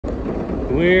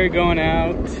We're going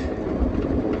out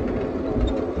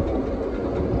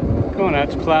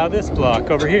to plow this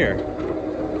block over here,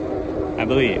 I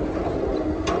believe.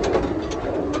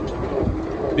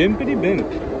 Bimpity bimp.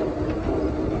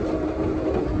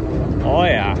 Oh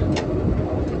yeah.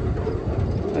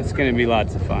 That's gonna be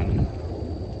lots of fun.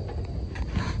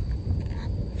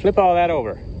 Flip all that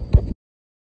over.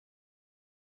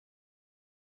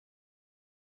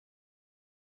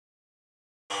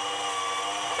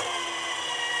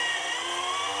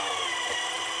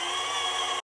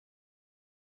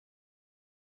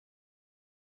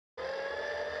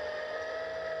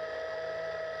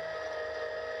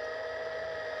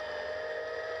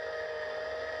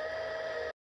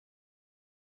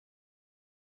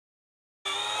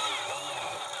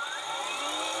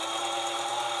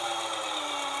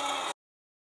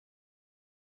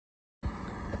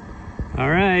 All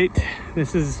right,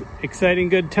 this is exciting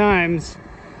good times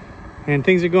and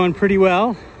things are going pretty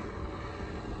well.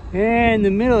 And in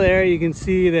the middle there, you can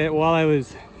see that while I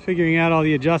was figuring out all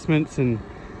the adjustments and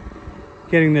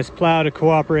getting this plow to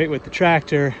cooperate with the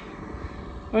tractor,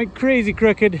 like crazy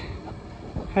crooked,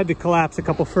 had to collapse a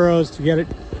couple furrows to get it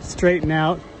straightened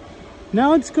out.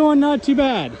 Now it's going not too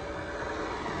bad.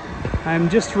 I'm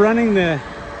just running the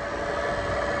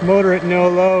motor at no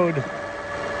load.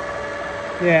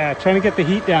 Yeah, trying to get the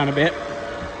heat down a bit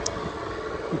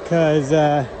because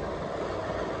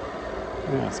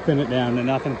spin it down to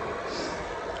nothing.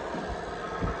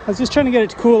 I was just trying to get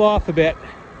it to cool off a bit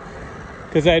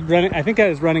because I think I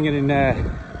was running it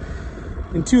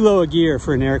in too low a gear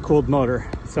for an air-cooled motor.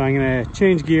 So I'm gonna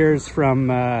change gears from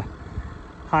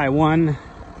high 1,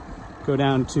 go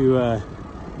down to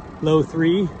low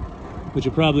 3, which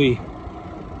will probably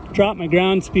drop my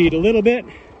ground speed a little bit,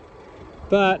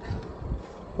 but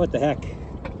what the heck,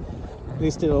 at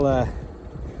least it'll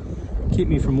keep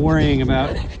me from worrying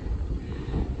about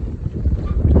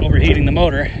overheating the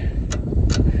motor.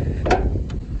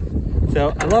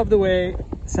 So I love the way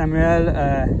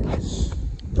Samuel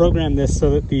programmed this so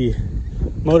that the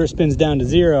motor spins down to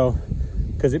 0,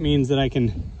 because it means that I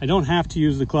don't have to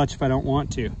use the clutch if I don't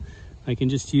want to. I can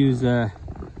just use that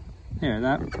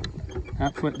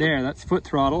foot there, that's foot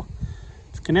throttle.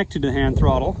 It's connected to the hand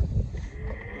throttle.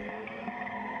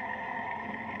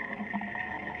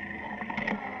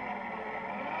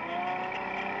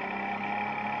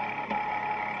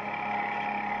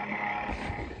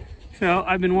 So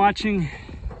I've been watching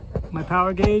my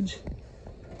power gauge,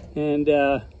 and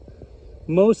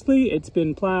mostly it's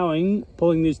been plowing,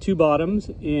 pulling these two bottoms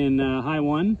in high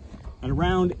 1 at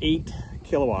around 8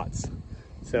 kilowatts.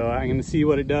 So I'm going to see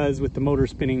what it does with the motor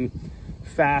spinning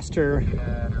faster,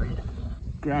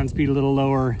 ground speed a little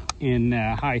lower in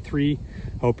high 3,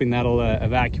 hoping that'll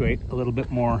evacuate a little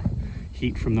bit more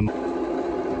heat from the motor.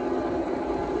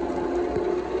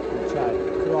 Try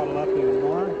to throttle up even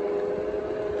more.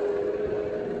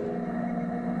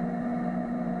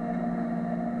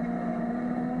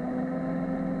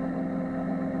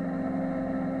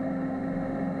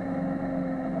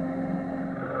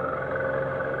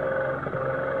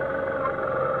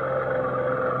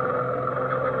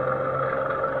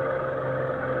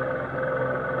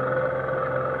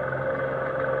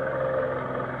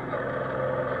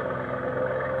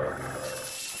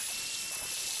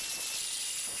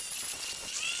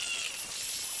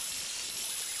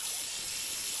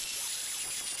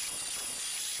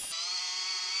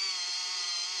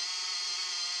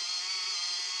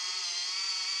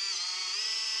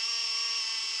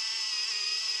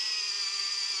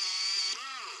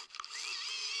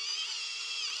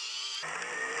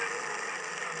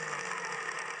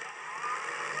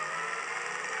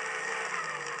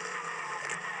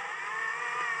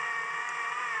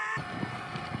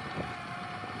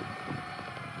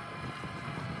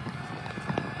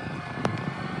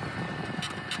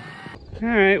 All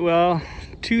right, well,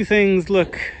 two things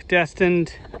look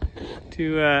destined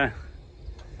to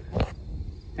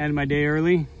end my day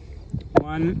early.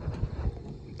 One,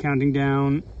 counting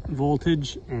down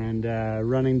voltage and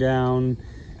running down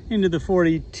into the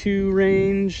 42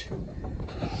 range.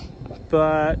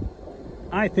 But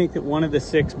I think that one of the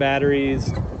 6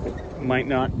 batteries might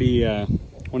not be,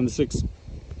 one of the 6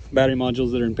 battery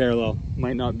modules that are in parallel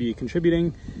might not be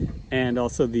contributing. And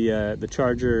also the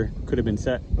charger could have been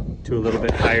set to a little bit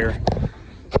higher,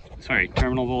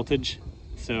 terminal voltage.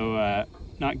 So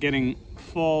not getting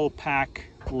full pack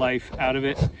life out of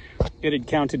it. It had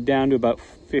counted down to about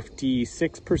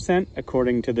 56%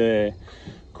 according to the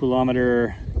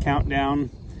coulometer countdown.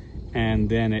 And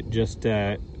then it just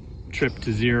tripped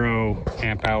to 0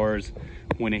 amp hours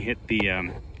when it hit the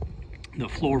the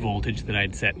floor voltage that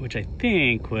I'd set, which I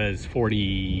think was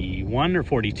 41 or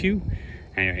 42.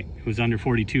 Anyway, it was under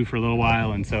 42 for a little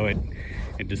while, and so it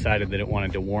decided that it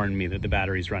wanted to warn me that the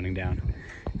battery's running down.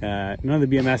 None of the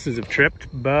BMSs have tripped,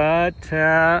 but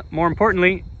more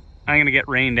importantly, I'm gonna get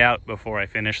rained out before I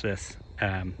finish this.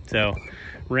 So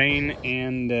rain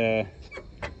and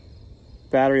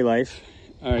battery life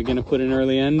are gonna put an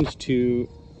early end to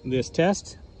this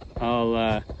test.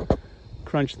 I'll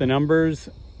crunch the numbers,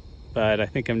 but I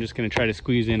think I'm just gonna try to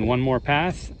squeeze in one more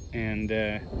pass and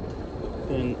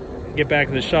then get back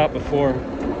to the shop before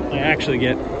I actually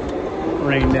get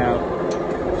rained out.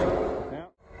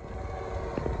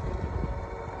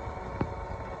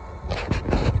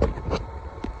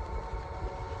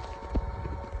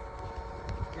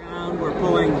 We're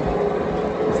pulling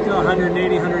still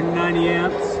 180, 190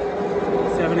 amps,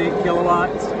 7-8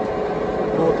 kilowatts.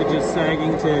 Voltage is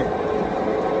sagging to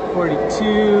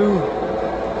 42.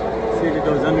 See if it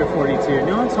goes under 42.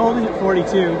 No, it's holding at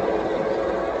 42.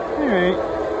 All right,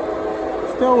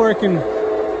 still working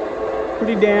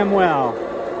pretty damn well.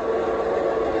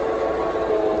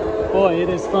 Boy, it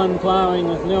is fun plowing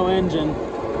with no engine.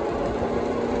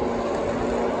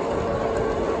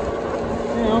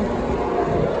 You know,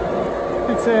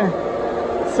 it's a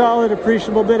solid,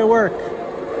 appreciable bit of work.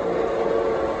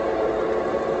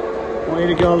 Way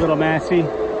to go, little Massey.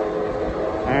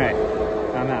 All right,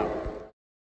 I'm out.